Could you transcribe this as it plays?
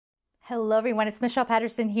Hello everyone, it's Michelle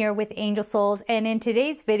Patterson here with Angel Souls, and in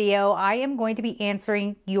today's video I am going to be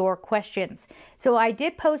answering your questions. So I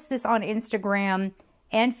did post this on Instagram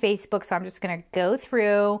and Facebook, so I'm just going to go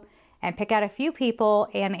through and pick out a few people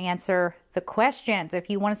and answer the questions. If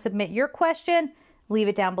you want to submit your question, leave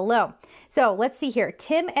it down below. So let's see here.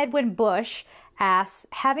 Tim Edwin Bush asks,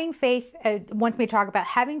 wants me to talk about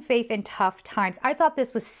having faith in tough times. I thought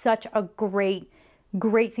this was such a great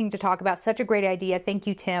thing to talk about. Such a great idea. Thank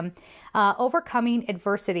you, Tim. Overcoming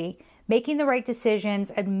adversity, making the right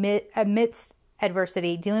decisions amidst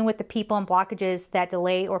adversity, dealing with the people and blockages that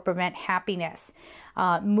delay or prevent happiness,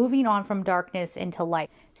 moving on from darkness into light.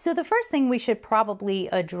 So the first thing we should probably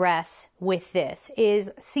address with this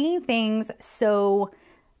is seeing things so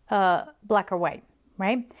black or white,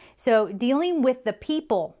 right? So dealing with the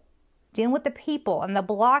people and the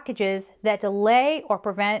blockages that delay or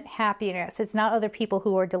prevent happiness. It's not other people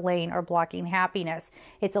who are delaying or blocking happiness.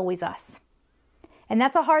 It's always us. And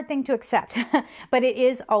that's a hard thing to accept, but it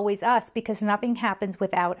is always us because nothing happens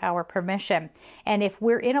without our permission. And if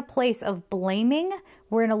we're in a place of blaming,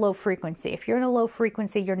 we're in a low frequency. If you're in a low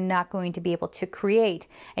frequency, you're not going to be able to create,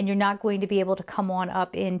 and you're not going to be able to come on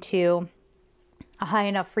up into a high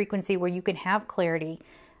enough frequency where you can have clarity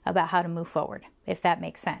about how to move forward, if that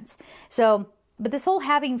makes sense. So, but this whole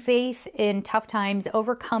having faith in tough times,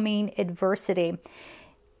 overcoming adversity,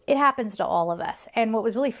 it happens to all of us. And what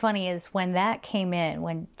was really funny is when that came in,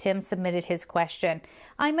 when Tim submitted his question,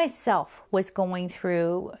 I myself was going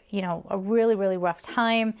through, a really, really rough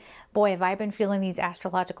time. Boy, have I been feeling these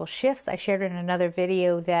astrological shifts. I shared in another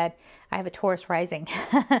video that I have a Taurus rising.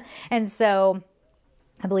 And so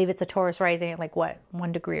I believe it's a Taurus rising at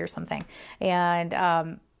 1 degree or something.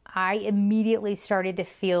 And, I immediately started to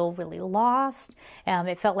feel really lost.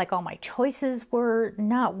 It felt like all my choices were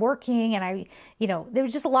not working. And there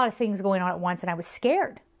was just a lot of things going on at once, and I was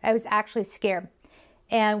scared. I was actually scared.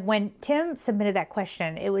 And when Tim submitted that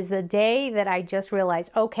question, it was the day that I just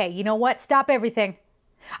realized, okay, you know what? Stop everything.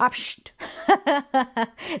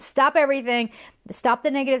 Stop everything. Stop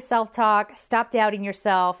the negative self-talk. Stop doubting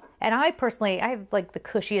yourself. And I have the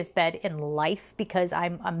cushiest bed in life because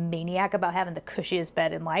I'm a maniac about having the cushiest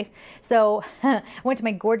bed in life. So I went to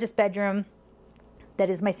my gorgeous bedroom.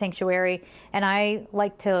 That is my sanctuary. And I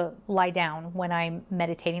like to lie down when I'm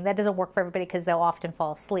meditating. That doesn't work for everybody because they'll often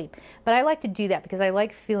fall asleep. But I like to do that because I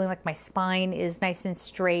like feeling like my spine is nice and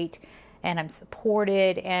straight and I'm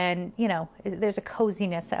supported, and there's a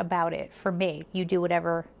coziness about it for me. You do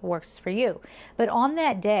whatever works for you. But on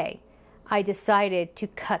that day, I decided to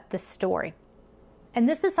cut the story. And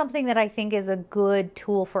this is something that I think is a good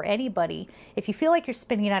tool for anybody. If you feel like you're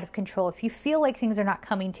spinning out of control, if you feel like things are not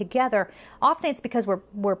coming together, often it's because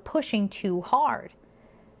we're pushing too hard.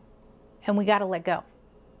 And we got to let go.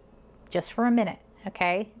 Just for a minute,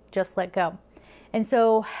 okay? Just let go. And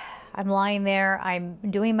so I'm lying there, I'm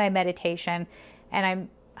doing my meditation, and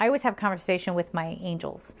I always have a conversation with my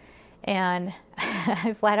angels. And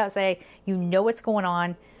I flat out say, you know what's going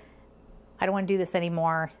on. I don't want to do this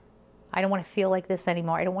anymore. I don't want to feel like this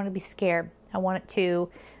anymore. I don't want to be scared. let's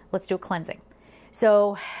do a cleansing.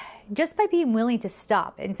 So just by being willing to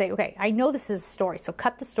stop and say, okay, I know this is a story, so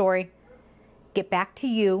cut the story, get back to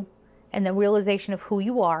you and the realization of who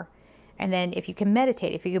you are. And then if you can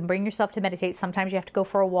meditate, if you can bring yourself to meditate, sometimes you have to go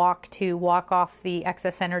for a walk to walk off the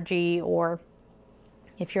excess energy, or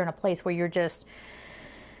if you're in a place where you're just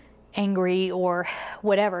angry or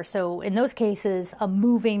whatever. So in those cases, a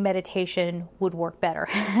moving meditation would work better,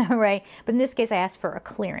 right? But in this case, I asked for a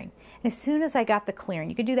clearing. And as soon as I got the clearing,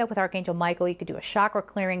 you could do that with Archangel Michael, you could do a chakra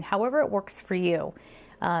clearing, however it works for you,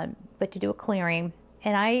 but to do a clearing.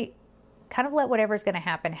 And I kind of let whatever's going to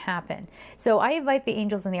happen. So I invite the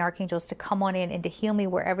angels and the archangels to come on in and to heal me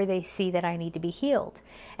wherever they see that I need to be healed.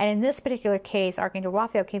 And in this particular case, Archangel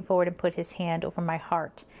Raphael came forward and put his hand over my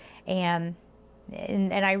heart. And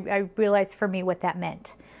I realized for me what that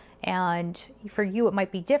meant. And for you, it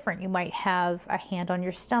might be different. You might have a hand on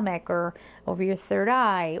your stomach or over your third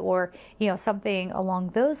eye, or something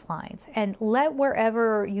along those lines. And let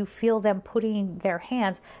wherever you feel them putting their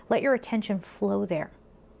hands, let your attention flow there.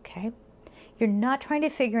 Okay? You're not trying to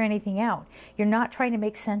figure anything out. You're not trying to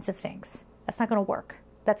make sense of things. That's not going to work.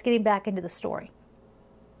 That's getting back into the story.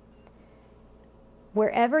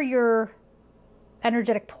 Wherever your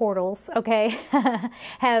energetic portals, okay,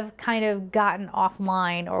 have kind of gotten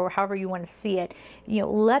offline, or however you want to see it,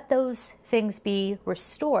 let those things be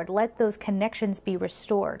restored. Let those connections be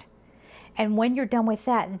restored. And when you're done with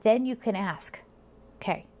that, then you can ask,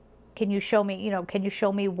 okay, can you show me, can you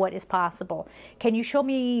show me what is possible? Can you show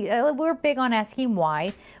me, we're big on asking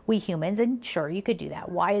why, we humans, and sure, you could do that.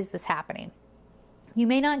 Why is this happening? You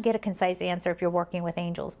may not get a concise answer if you're working with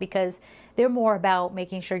angels because they're more about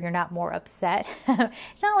making sure you're not more upset.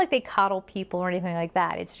 It's not like they coddle people or anything like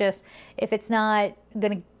that. It's just if it's not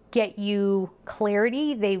going to get you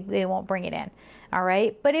clarity, they won't bring it in. All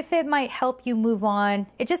right. But if it might help you move on,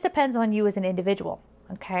 it just depends on you as an individual.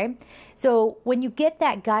 Okay. So when you get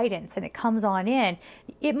that guidance and it comes on in,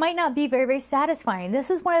 it might not be very, very satisfying.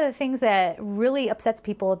 This is one of the things that really upsets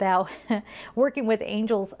people about working with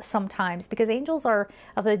angels sometimes, because angels are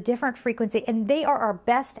of a different frequency and they are our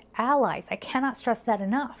best allies. I cannot stress that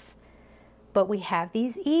enough. But we have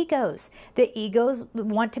these egos. The egos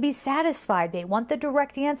want to be satisfied. They want the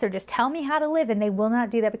direct answer. Just tell me how to live. And they will not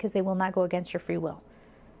do that because they will not go against your free will.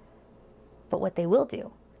 But what they will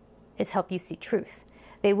do is help you see truth.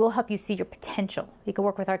 They will help you see your potential. You can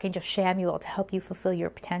work with Archangel Shamuel to help you fulfill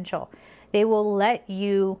your potential. They will let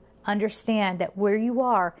you understand that where you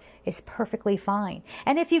are is perfectly fine.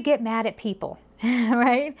 And if you get mad at people,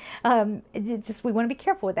 right? We want to be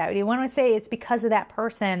careful with that. You want to say it's because of that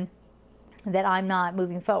person that I'm not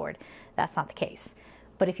moving forward. That's not the case.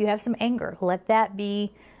 But if you have some anger, let that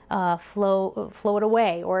be flow it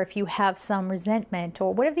away. Or if you have some resentment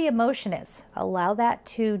or whatever the emotion is, allow that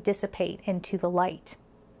to dissipate into the light.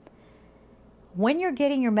 When you're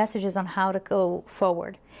getting your messages on how to go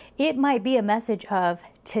forward, it might be a message of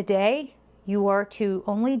today you are to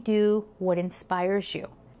only do what inspires you.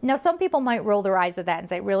 Now, some people might roll their eyes at that and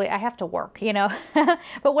say, really, I have to work, you know?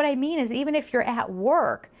 But what I mean is, even if you're at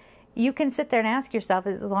work, you can sit there and ask yourself,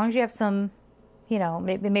 as long as you have some, you know,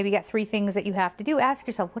 maybe you got 3 things that you have to do, ask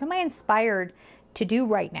yourself, what am I inspired to do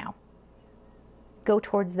right now? Go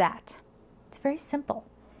towards that. It's very simple.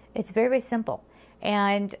 It's very, very simple.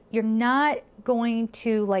 And you're not going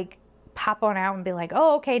to like pop on out and be like,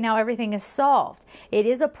 oh, okay, now everything is solved. It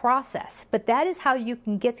is a process, but that is how you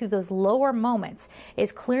can get through those lower moments,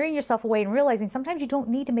 is clearing yourself away and realizing sometimes you don't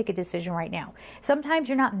need to make a decision right now. Sometimes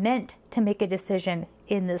you're not meant to make a decision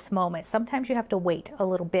in this moment. Sometimes you have to wait a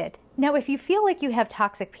little bit. Now, if you feel like you have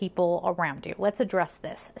toxic people around you, let's address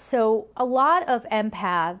this. So a lot of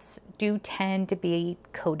empaths do tend to be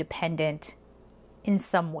codependent in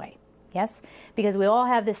some way. Yes, because we all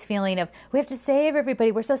have this feeling of we have to save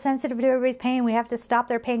everybody. We're so sensitive to everybody's pain. We have to stop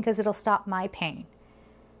their pain because it'll stop my pain.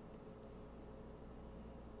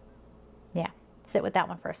 Yeah, sit with that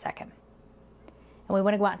one for a second. And we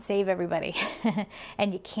want to go out and save everybody.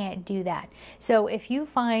 And you can't do that. So if you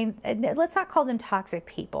find, let's not call them toxic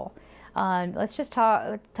people. Let's just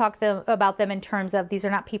talk about them in terms of these are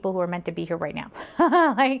not people who are meant to be here right now.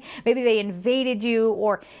 Like maybe they invaded you,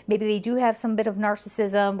 or maybe they do have some bit of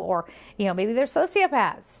narcissism, or you know, maybe they're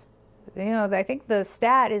sociopaths. You know, I think the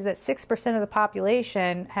stat is that 6% of the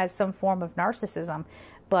population has some form of narcissism,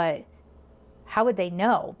 but how would they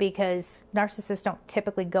know? Because narcissists don't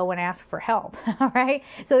typically go and ask for help, right?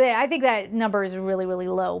 So I think that number is really, really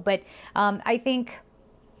low. But I think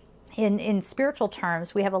in spiritual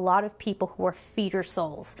terms, we have a lot of people who are feeder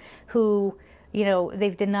souls, who, you know,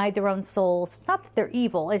 they've denied their own souls. It's not that they're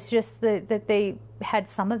evil. It's just that they had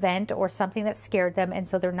some event or something that scared them, and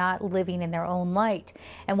so they're not living in their own light.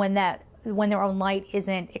 And when their own light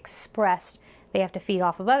isn't expressed, they have to feed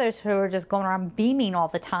off of others who are just going around beaming all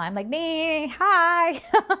the time, like, me, hi.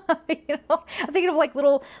 You know, I'm thinking of like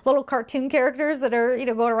little cartoon characters that are, you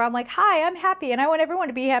know, going around like, hi, I'm happy, and I want everyone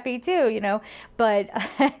to be happy too, you know. But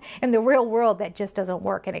in the real world, that just doesn't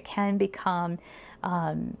work, and it can become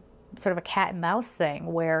sort of a cat and mouse thing,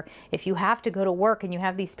 where if you have to go to work and you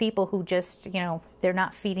have these people who just, you know, they're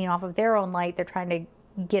not feeding off of their own light, they're trying to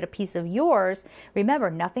get a piece of yours.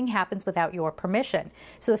 Remember, nothing happens without your permission.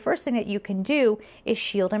 So the first thing that you can do is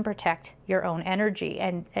shield and protect your own energy,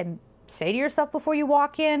 and say to yourself before you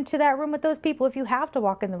walk into that room with those people, if you have to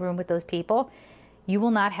walk in the room with those people, you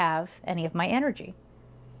will not have any of my energy.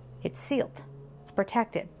 It's sealed. It's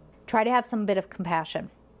protected. Try to have some bit of compassion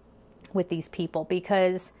with these people,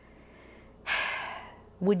 because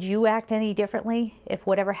would you act any differently if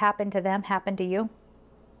whatever happened to them happened to you?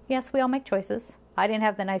 Yes, we all make choices. I didn't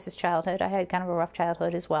have the nicest childhood. I had kind of a rough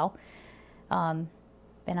childhood as well. And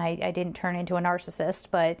I didn't turn into a narcissist,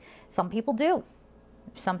 but some people do.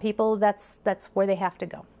 Some people, that's where they have to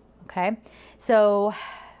go. Okay? So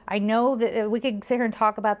I know that we could sit here and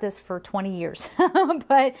talk about this for 20 years,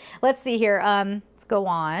 but let's see here. Let's go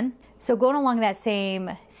on. So going along that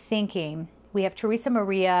same thinking, we have Teresa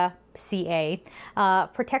Maria, CA,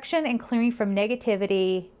 protection and clearing from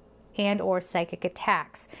negativity and or psychic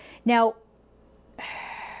attacks. Now,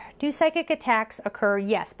 do psychic attacks occur?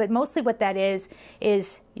 Yes, but mostly what that is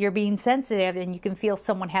you're being sensitive, and you can feel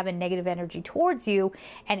someone having negative energy towards you,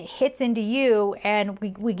 and it hits into you, and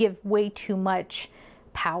we give way too much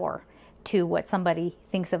power to what somebody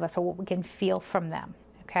thinks of us or what we can feel from them.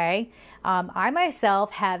 Okay. I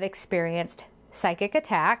myself have experienced psychic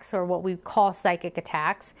attacks, or what we call psychic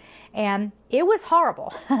attacks, and it was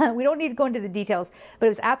horrible. We don't need to go into the details, but it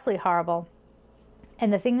was absolutely horrible.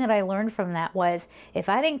 And the thing that I learned from that was, if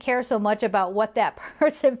I didn't care so much about what that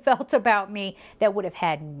person felt about me, that would have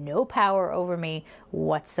had no power over me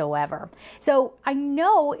whatsoever. So I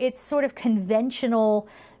know it's sort of conventional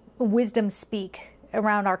wisdom speak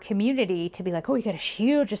around our community to be like, oh, you got to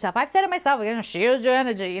shield yourself. I've said it myself, you're going to shield your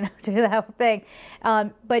energy, do that whole thing.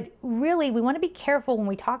 But really, we want to be careful when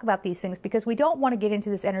we talk about these things, because we don't want to get into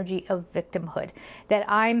this energy of victimhood, that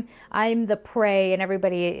I'm the prey and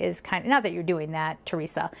everybody is kind of, not that you're doing that,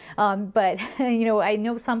 Teresa, but I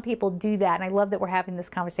know some people do that, and I love that we're having this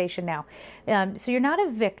conversation now. So you're not a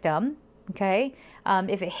victim, okay?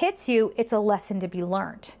 If it hits you, it's a lesson to be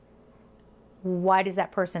learned. Why does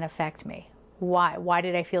that person affect me? Why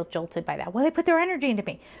did I feel jolted by that? Well, they put their energy into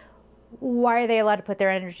me. Why are they allowed to put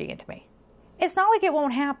their energy into me? It's not like it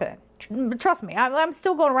won't happen. Trust me, I'm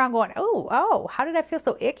still going around going, oh, how did I feel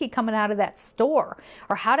so icky coming out of that store?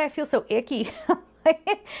 Or how did I feel so icky?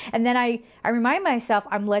 And then I remind myself,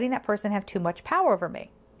 I'm letting that person have too much power over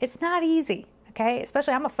me. It's not easy. Okay,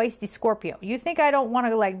 especially I'm a feisty Scorpio. You think I don't want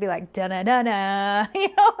to be like da-na-na-na,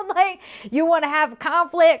 you want to have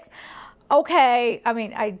conflicts. Okay, I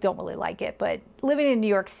mean, I don't really like it, but living in New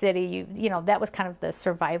York City, that was kind of the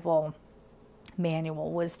survival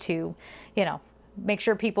manual, was to, make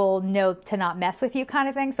sure people know to not mess with you kind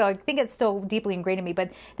of thing. So I think it's still deeply ingrained in me.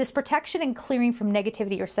 But this protection and clearing from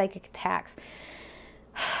negativity or psychic attacks,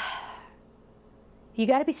 you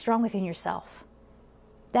got to be strong within yourself.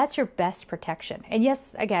 That's your best protection. And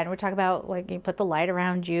yes, again, we're talking about you put the light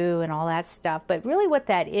around you and all that stuff. But really what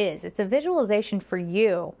that is, it's a visualization for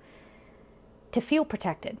you to feel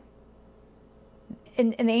protected.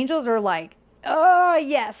 And the angels are like, oh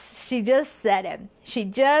yes, she just said it. She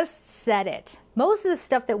just said it. Most of the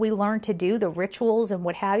stuff that we learn to do, the rituals and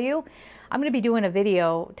what have you, I'm going to be doing a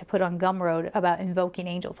video to put on Gumroad about invoking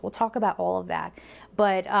angels. We'll talk about all of that.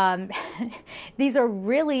 But these are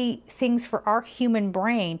really things for our human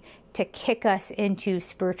brain to kick us into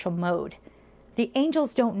spiritual mode. The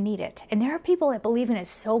angels don't need it. And there are people that believe in it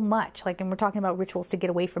so much. And we're talking about rituals to get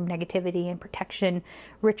away from negativity and protection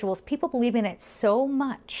rituals. People believe in it so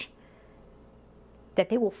much that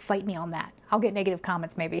they will fight me on that. I'll get negative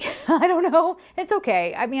comments maybe. I don't know. It's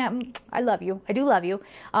okay. I mean, I love you. I do love you.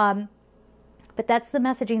 But that's the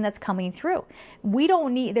messaging that's coming through.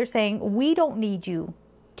 They're saying, we don't need you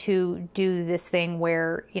to do this thing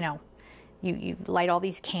where, you light all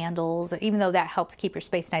these candles, even though that helps keep your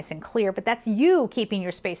space nice and clear, but that's you keeping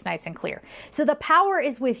your space nice and clear. So the power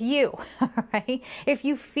is with you, right? If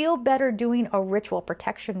you feel better doing a ritual,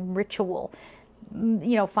 protection ritual,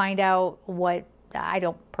 find out what, I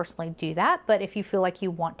don't personally do that, but if you feel like you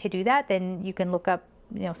want to do that, then you can look up,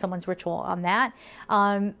 someone's ritual on that.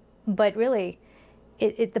 But really,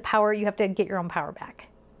 the power, you have to get your own power back.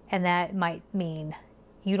 And that might mean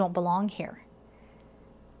you don't belong here.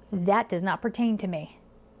 That does not pertain to me.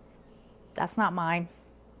 That's not mine.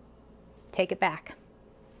 Take it back.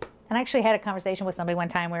 And I actually had a conversation with somebody one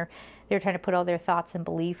time where they were trying to put all their thoughts and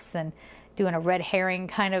beliefs and doing a red herring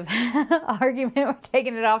kind of argument or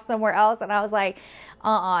taking it off somewhere else. And I was like,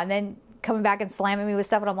 and then coming back and slamming me with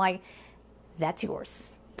stuff. And I'm like, that's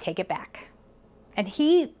yours. Take it back. And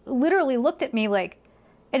he literally looked at me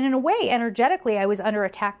and in a way, energetically, I was under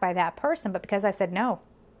attack by that person. But because I said, no,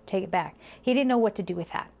 take it back, he didn't know what to do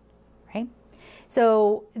with that. Right?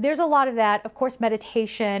 So there's a lot of that. Of course,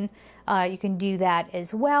 meditation, you can do that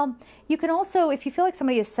as well. You can also, if you feel like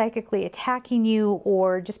somebody is psychically attacking you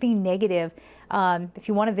or just being negative, if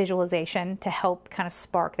you want a visualization to help kind of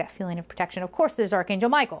spark that feeling of protection, of course, there's Archangel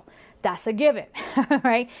Michael. That's a given,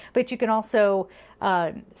 right? But you can also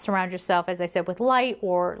surround yourself, as I said, with light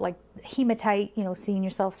or hematite, seeing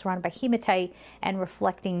yourself surrounded by hematite and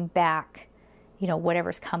reflecting back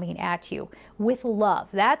whatever's coming at you with love.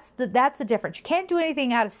 That's the difference. You can't do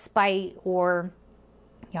anything out of spite or,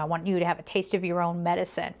 I want you to have a taste of your own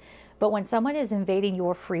medicine. But when someone is invading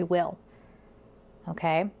your free will,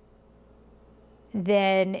 okay,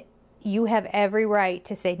 then you have every right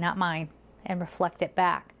to say, not mine, and reflect it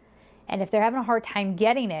back. And if they're having a hard time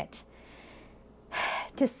getting it,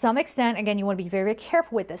 to some extent, again, you want to be very, very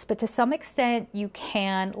careful with this, but to some extent, you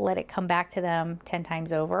can let it come back to them 10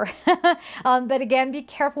 times over. But again, be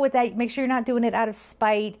careful with that. Make sure you're not doing it out of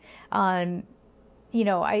spite. I'm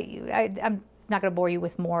not going to bore you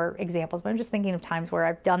with more examples, but I'm just thinking of times where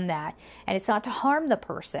I've done that. And it's not to harm the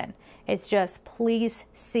person. It's just, please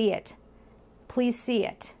see it. Please see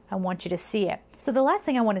it. I want you to see it. So the last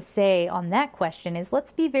thing I want to say on that question is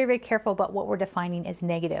let's be very, very careful about what we're defining as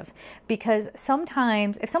negative, because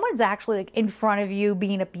sometimes if someone's actually like in front of you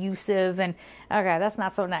being abusive, and okay, that's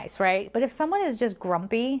not so nice, right? But if someone is just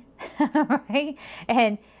grumpy, right,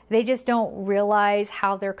 and they just don't realize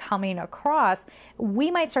how they're coming across, we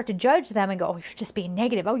might start to judge them and go, oh, you're just being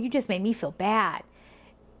negative. Oh, you just made me feel bad.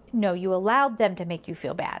 No, you allowed them to make you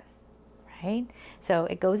feel bad, right? So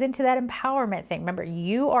it goes into that empowerment thing. Remember,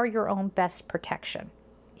 you are your own best protection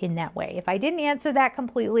in that way. If I didn't answer that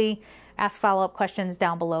completely, ask follow-up questions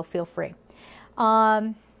down below. Feel free.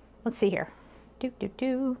 Let's see here.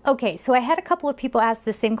 Okay, so I had a couple of people ask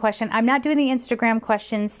the same question. I'm not doing the Instagram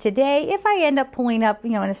questions today. If I end up pulling up,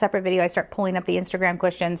 in a separate video, I start pulling up the Instagram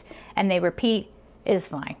questions and they repeat, is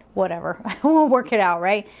fine. Whatever. We'll work it out,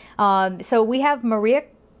 right? So we have Maria.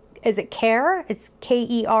 Is it Care? It's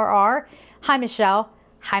Kerr. Hi, Michelle.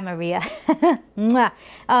 Hi, Maria.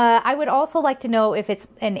 I would also like to know if it's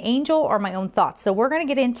an angel or my own thoughts. So we're going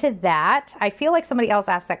to get into that. I feel like somebody else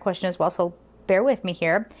asked that question as well, so bear with me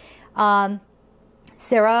here.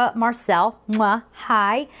 Sarah Marcel,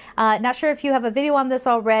 hi. Not sure if you have a video on this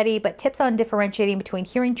already, but tips on differentiating between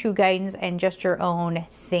hearing true guidance and just your own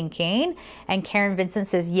thinking. And Karen Vincent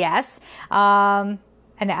says yes. And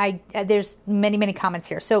there's many comments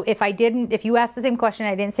here. So if you asked the same question,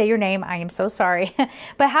 I didn't say your name, I am so sorry.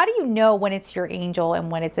 But how do you know when it's your angel and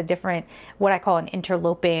when it's a different, what I call an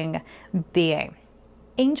interloping being?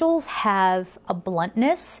 Angels have a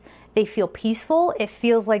bluntness. They feel peaceful. It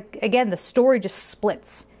feels like, again, the story just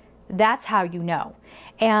splits. That's how you know.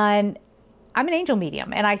 And I'm an angel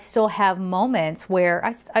medium, and I still have moments where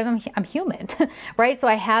I'm human, right? So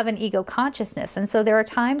I have an ego consciousness. And so there are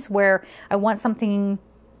times where I want something,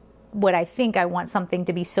 what I think I want something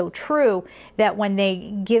to be so true that when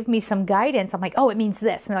they give me some guidance, I'm like, oh, it means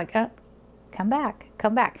this. And they're like, oh, come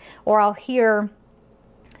back. Or I'll hear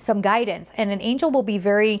some guidance, and an angel will be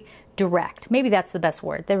very direct. Maybe that's the best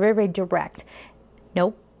word. They're very, very direct.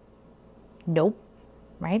 Nope,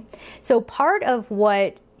 right? So part of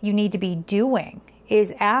what you need to be doing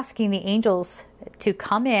is asking the angels to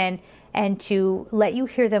come in and to let you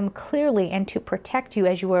hear them clearly and to protect you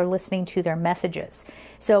as you are listening to their messages.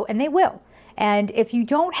 So, and they will. And if you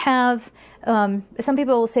don't have, some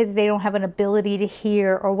people will say that they don't have an ability to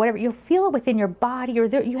hear or whatever, you'll feel it within your body, or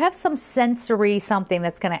you have some sensory something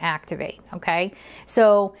that's going to activate, okay?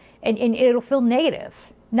 So, and it'll feel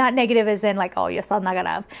negative. Not negative as in like, oh, you're so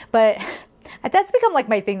negative, but that's become like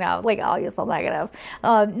my thing now, like, oh, you're so negative.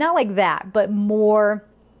 Not like that, but more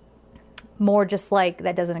just like,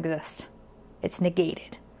 that doesn't exist. It's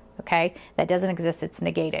negated, okay? That doesn't exist, it's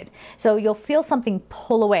negated. So you'll feel something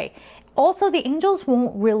pull away. Also, the angels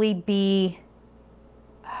won't really be,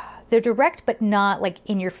 they're direct, but not like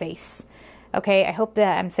in your face. Okay, I hope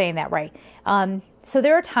that I'm saying that right. So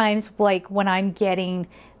there are times like when I'm getting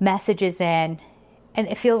messages in and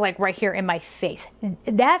it feels like right here in my face.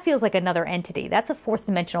 That feels like another entity. That's a fourth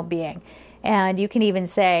dimensional being. And you can even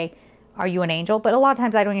say, are you an angel? But a lot of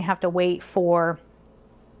times I don't even have to wait for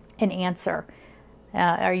an answer.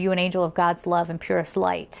 Are you an angel of God's love and purest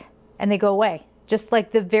light? And they go away. Just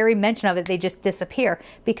like the very mention of it, they just disappear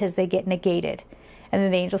because they get negated. And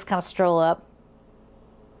then the angels kind of stroll up.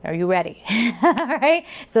 Are you ready? All right.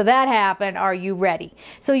 So that happened. Are you ready?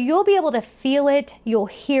 So you'll be able to feel it. You'll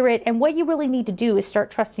hear it. And what you really need to do is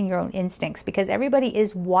start trusting your own instincts, because everybody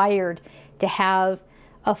is wired to have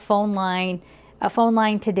a phone line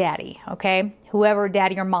to daddy. Okay. Whoever,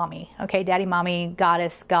 daddy or mommy. Okay. Daddy, mommy,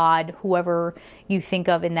 goddess, God, whoever you think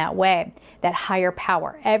of in that way, that higher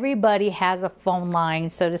power. Everybody has a phone line,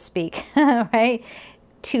 so to speak, right?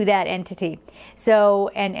 To that entity. So,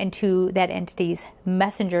 and to that entity's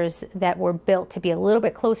messengers that were built to be a little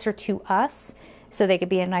bit closer to us, so they could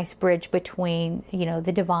be a nice bridge between,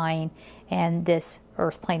 the divine and this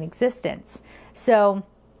earth plane existence. So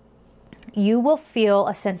you will feel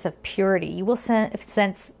a sense of purity. You will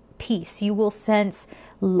sense peace. You will sense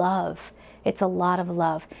love. It's a lot of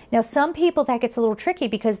love. Now, some people that gets a little tricky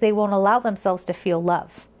because they won't allow themselves to feel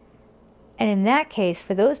love. And in that case,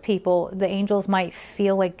 for those people, the angels might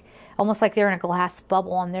feel like almost like they're in a glass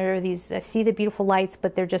bubble, and there are these, I see the beautiful lights,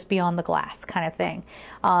 but they're just beyond the glass kind of thing.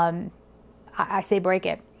 I say break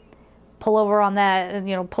it. Pull over on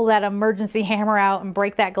that, pull that emergency hammer out and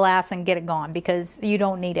break that glass and get it gone, because you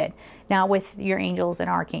don't need it. Now with your angels and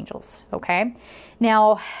archangels, okay?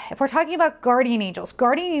 Now, if we're talking about guardian angels,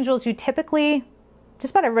 you typically,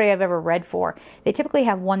 just about everybody I've ever read for, they typically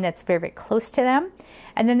have one that's very, very close to them.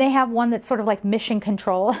 And then they have one that's sort of like mission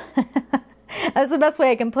control. That's the best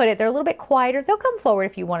way I can put it. They're a little bit quieter. They'll come forward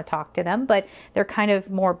if you want to talk to them, but they're kind of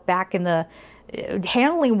more back in the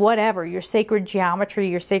handling whatever, your sacred geometry,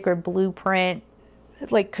 your sacred blueprint,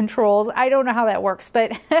 like controls. I don't know how that works,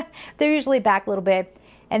 but they're usually back a little bit.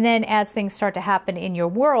 And then as things start to happen in your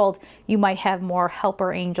world, you might have more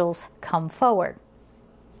helper angels come forward.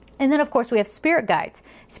 And then of course we have spirit guides.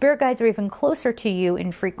 Spirit guides are even closer to you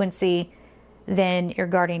in frequency than your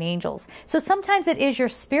guardian angels. So sometimes it is your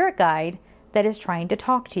spirit guide that is trying to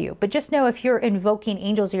talk to you. But just know if you're invoking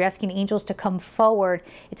angels, you're asking angels to come forward,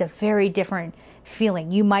 it's a very different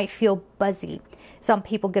feeling. You might feel buzzy. Some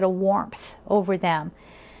people get a warmth over them.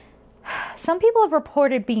 Some people have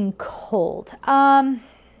reported being cold.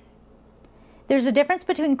 There's a difference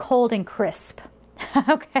between cold and crisp.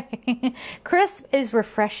 Okay. Crisp is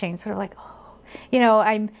refreshing, sort of like, oh, you know,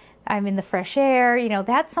 I'm in the fresh air, you know,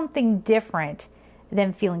 that's something different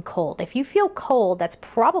than feeling cold. If you feel cold, that's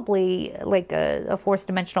probably like a fourth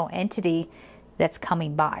dimensional entity that's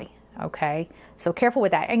coming by. Okay. So careful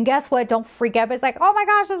with that. And guess what? Don't freak out. It's like, oh my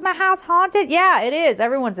gosh, is my house haunted? Yeah, it is.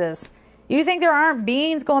 Everyone's is. You think there aren't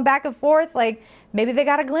beings going back and forth? Like maybe they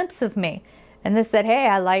got a glimpse of me. And they said, hey,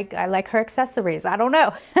 I like her accessories. I don't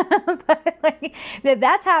know. But like,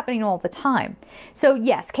 that's happening all the time. So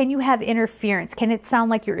yes, can you have interference? Can it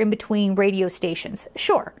sound like you're in between radio stations?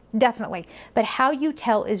 Sure, definitely. But how you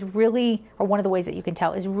tell is really, or one of the ways that you can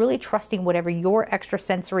tell is really trusting whatever your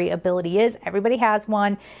extrasensory ability is. Everybody has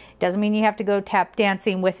one. Doesn't mean you have to go tap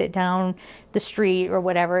dancing with it down the street or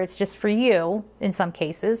whatever. It's just for you in some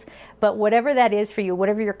cases. But whatever that is for you,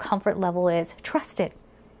 whatever your comfort level is, trust it.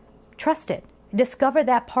 Trust it. Discover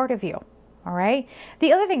that part of you. All right.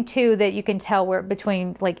 The other thing too that you can tell where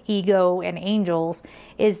between like ego and angels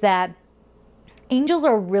is that angels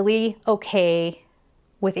are really okay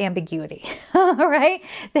with ambiguity. All right.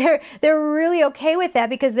 They're really okay with that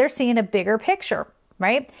because they're seeing a bigger picture.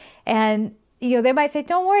 Right. And you know, they might say,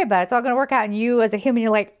 don't worry about it. It's all going to work out. And you as a human,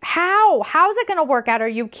 you're like, how? How's it going to work out? Are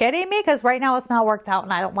you kidding me? Because right now it's not worked out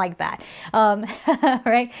and I don't like that.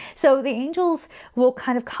 Right? So the angels will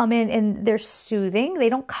kind of come in and they're soothing. They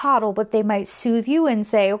don't coddle, but they might soothe you and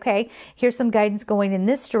say, okay, here's some guidance going in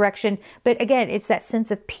this direction. But again, it's that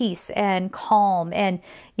sense of peace and calm. And,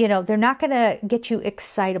 you know, they're not going to get you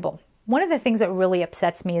excitable. One of the things that really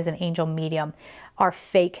upsets me as an angel medium are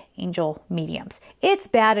fake angel mediums. It's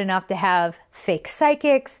bad enough to have fake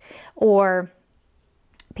psychics or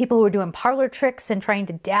people who are doing parlor tricks and trying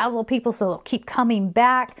to dazzle people so they'll keep coming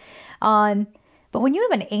back. But when you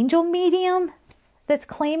have an angel medium that's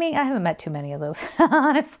claiming, I haven't met too many of those,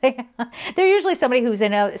 honestly. They're usually somebody who's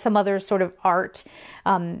in some other sort of art,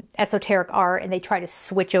 esoteric art, and they try to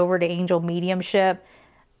switch over to angel mediumship.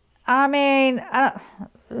 I mean,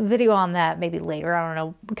 video on that maybe later. I don't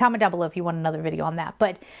know. Comment down below if you want another video on that.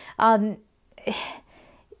 But,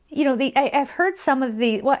 you know, I've heard some of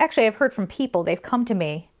the, well, actually I've heard from people, they've come to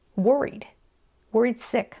me worried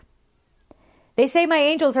sick. They say my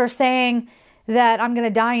angels are saying that I'm going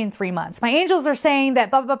to die in 3 months. My angels are saying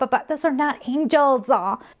that blah, blah, blah, blah. Those are not angels.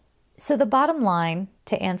 So the bottom line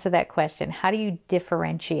to answer that question, how do you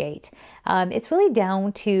differentiate? It's really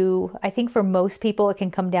down to, I think for most people, it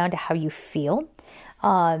can come down to how you feel.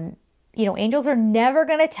 You know, angels are never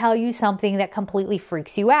going to tell you something that completely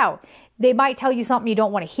freaks you out. They might tell you something you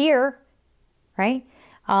don't want to hear, right?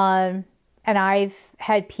 And I've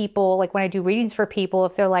had people, like when I do readings for people,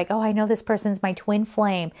 if they're like, oh, I know this person's my twin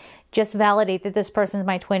flame, just validate that this person's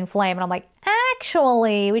my twin flame. And I'm like,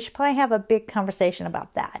 actually, we should probably have a big conversation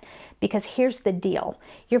about that. Because here's the deal.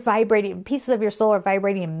 You're vibrating, pieces of your soul are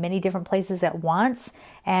vibrating in many different places at once.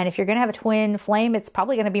 And if you're going to have a twin flame, it's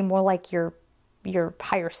probably going to be more like your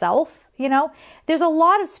higher self, you know? There's a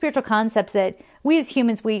lot of spiritual concepts that we as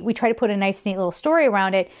humans, we try to put a nice, neat little story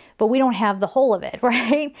around it, but we don't have the whole of it,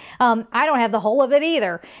 right? I don't have the whole of it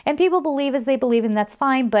either. And people believe as they believe, and that's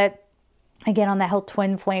fine. But again, on that whole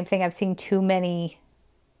twin flame thing, I've seen too many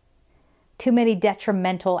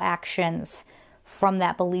detrimental actions from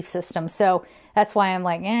that belief system. So that's why I'm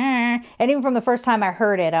like, eh. And even from the first time I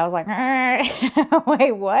heard it, I was like,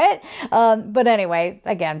 wait, what? But anyway,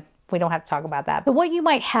 again, we don't have to talk about that. But what you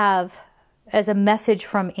might have as a message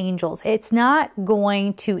from angels, it's not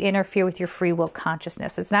going to interfere with your free will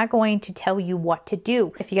consciousness. It's not going to tell you what to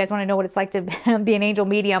do. If you guys want to know what it's like to be an angel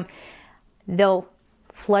medium, they'll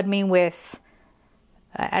flood me with,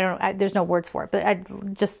 there's no words for it, but I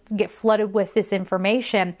just get flooded with this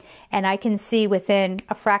information and I can see within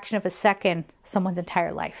a fraction of a second someone's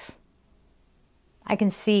entire life. I can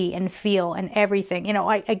see and feel and everything. You know,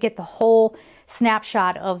 I get the whole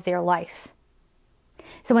snapshot of their life.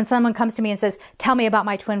 So when someone comes to me and says, tell me about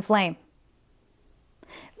my twin flame,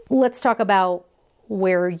 let's talk about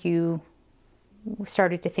where you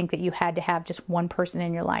started to think that you had to have just one person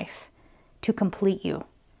in your life to complete you.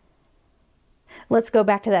 Let's go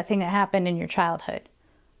back to that thing that happened in your childhood.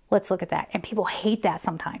 Let's look at that. And people hate that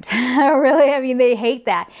sometimes. Really? I mean, they hate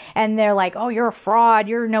that. And they're like, oh, you're a fraud.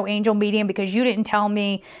 You're no angel medium because you didn't tell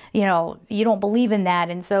me, you don't believe in that.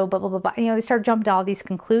 And so, blah, blah, blah, blah. They start jumping to all these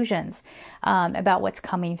conclusions about what's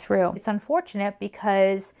coming through. It's unfortunate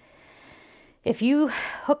because if you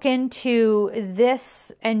hook into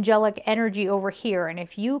this angelic energy over here, and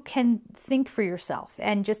if you can think for yourself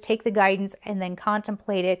and just take the guidance and then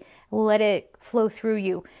contemplate it, let it flow through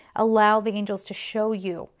you, allow the angels to show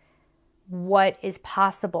you what is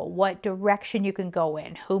possible, what direction you can go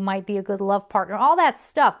in, who might be a good love partner, all that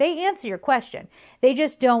stuff. They answer your question. They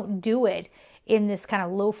just don't do it in this kind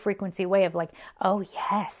of low frequency way of like, oh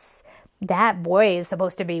yes, that boy is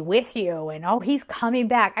supposed to be with you, and oh, he's coming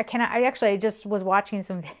back. I just was watching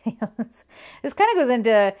some videos. This kind of goes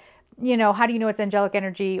into, how do you know it's angelic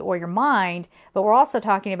energy or your mind? But we're also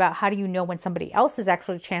talking about how do you know when somebody else is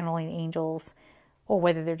actually channeling angels or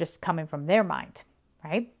whether they're just coming from their mind,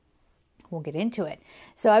 right? We'll get into it.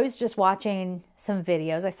 So I was just watching some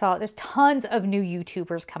videos. I saw there's tons of new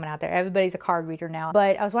YouTubers coming out there. Everybody's a card reader now.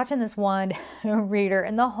 But I was watching this one reader,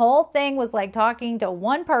 and the whole thing was like talking to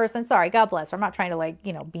one person. Sorry, God bless her. I'm not trying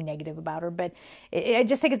to be negative about her, but I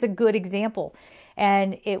just think it's a good example.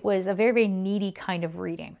 And it was a very, very needy kind of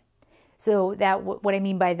reading. So what I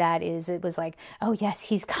mean by that is it was like, oh yes,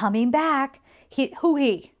 he's coming back. Who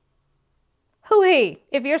he?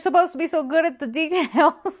 If you're supposed to be so good at the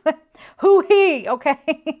details, who he? Okay.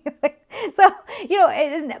 So,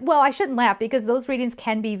 I shouldn't laugh because those readings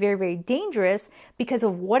can be very, very dangerous because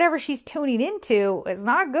of whatever she's tuning into is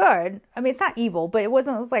not good. I mean, it's not evil, but it was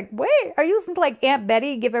like, wait, are you listening to like Aunt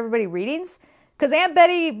Betty give everybody readings? Because Aunt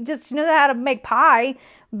Betty just knows how to make pie,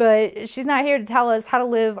 but she's not here to tell us how to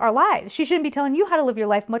live our lives. She shouldn't be telling you how to live your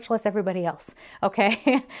life, much less everybody else,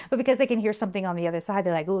 okay? But because they can hear something on the other side,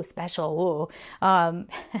 they're like, ooh, special, ooh.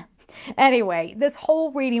 Anyway, this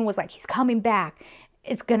whole reading was like, he's coming back.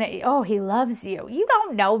 He loves you. You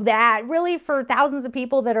don't know that. Really, for thousands of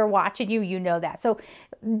people that are watching you, you know that. So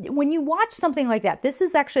when you watch something like that, this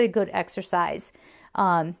is actually a good exercise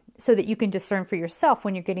so that you can discern for yourself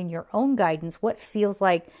when you're getting your own guidance, what feels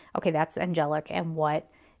like, okay, that's angelic, and what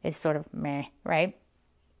is sort of meh, right?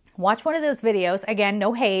 Watch one of those videos. Again,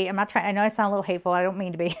 no hate. I know I sound a little hateful. I don't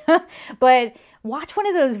mean to be. But watch one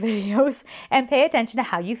of those videos and pay attention to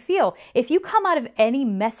how you feel. If you come out of any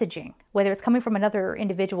messaging, whether it's coming from another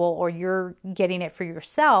individual or you're getting it for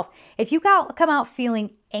yourself, if you come out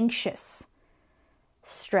feeling anxious,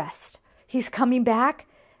 stressed, he's coming back,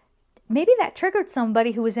 maybe that triggered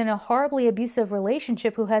somebody who was in a horribly abusive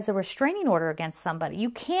relationship who has a restraining order against somebody. You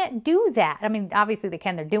can't do that. I mean, obviously they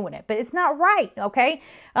can, they're doing it, but it's not right, okay?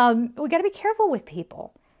 We got to be careful with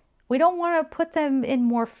people. We don't want to put them in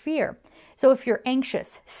more fear. So if you're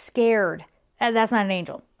anxious, scared, that's not an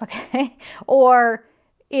angel, okay? Or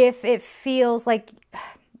if it feels like,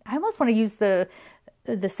 I almost want to use the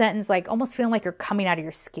sentence like almost feeling like you're coming out of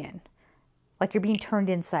your skin, like you're being turned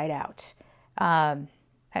inside out.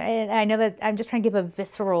 And I know that I'm just trying to give a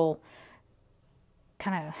visceral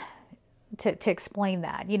kind of to explain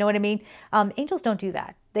that. You know what I mean? Angels don't do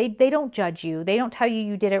that. They don't judge you. They don't tell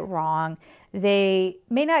you did it wrong. They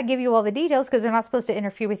may not give you all the details because they're not supposed to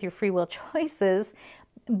interfere with your free will choices.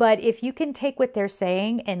 But if you can take what they're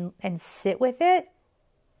saying and sit with it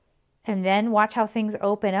and then watch how things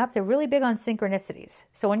open up, they're really big on synchronicities.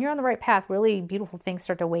 So when you're on the right path, really beautiful things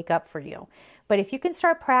start to wake up for you. But if you can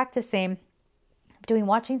start practicing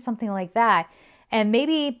watching something like that, and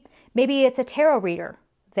maybe it's a tarot reader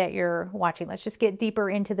that you're watching. Let's just get deeper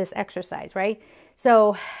into this exercise, right?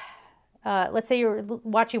 So let's say you're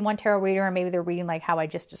watching one tarot reader and maybe they're reading like how I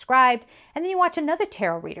just described, and then you watch another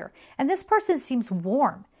tarot reader and this person seems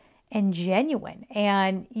warm and genuine,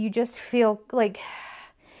 and you just feel like,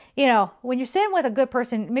 when you're sitting with a good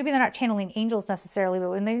person, maybe they're not channeling angels necessarily,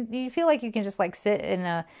 but when you feel like you can just like sit in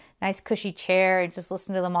a nice cushy chair and just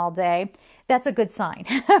listen to them all day, that's a good sign,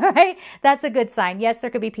 right? That's a good sign. Yes,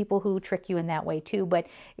 there could be people who trick you in that way too, but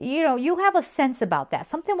you have a sense about that.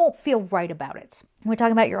 Something won't feel right about it. We're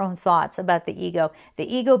talking about your own thoughts about the ego. The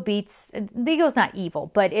ego's not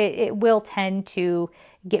evil, but it will tend to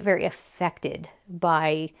get very affected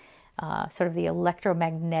by sort of the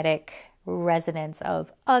electromagnetic resonance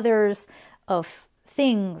of others, of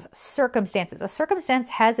things, circumstances. A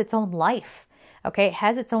circumstance has its own life, okay? It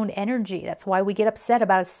has its own energy. That's why we get upset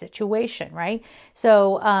about a situation, right?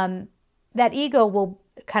 So that ego will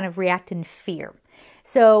kind of react in fear.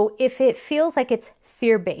 So if it feels like it's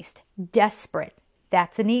fear-based, desperate,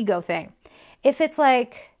 that's an ego thing. If it's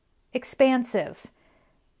like expansive,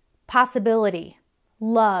 possibility,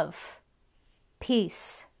 love,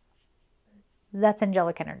 peace. That's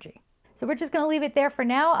angelic energy. So we're just going to leave it there for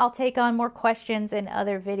now. I'll take on more questions in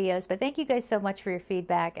other videos, but thank you guys so much for your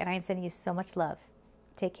feedback, and I am sending you so much love.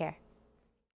 Take care.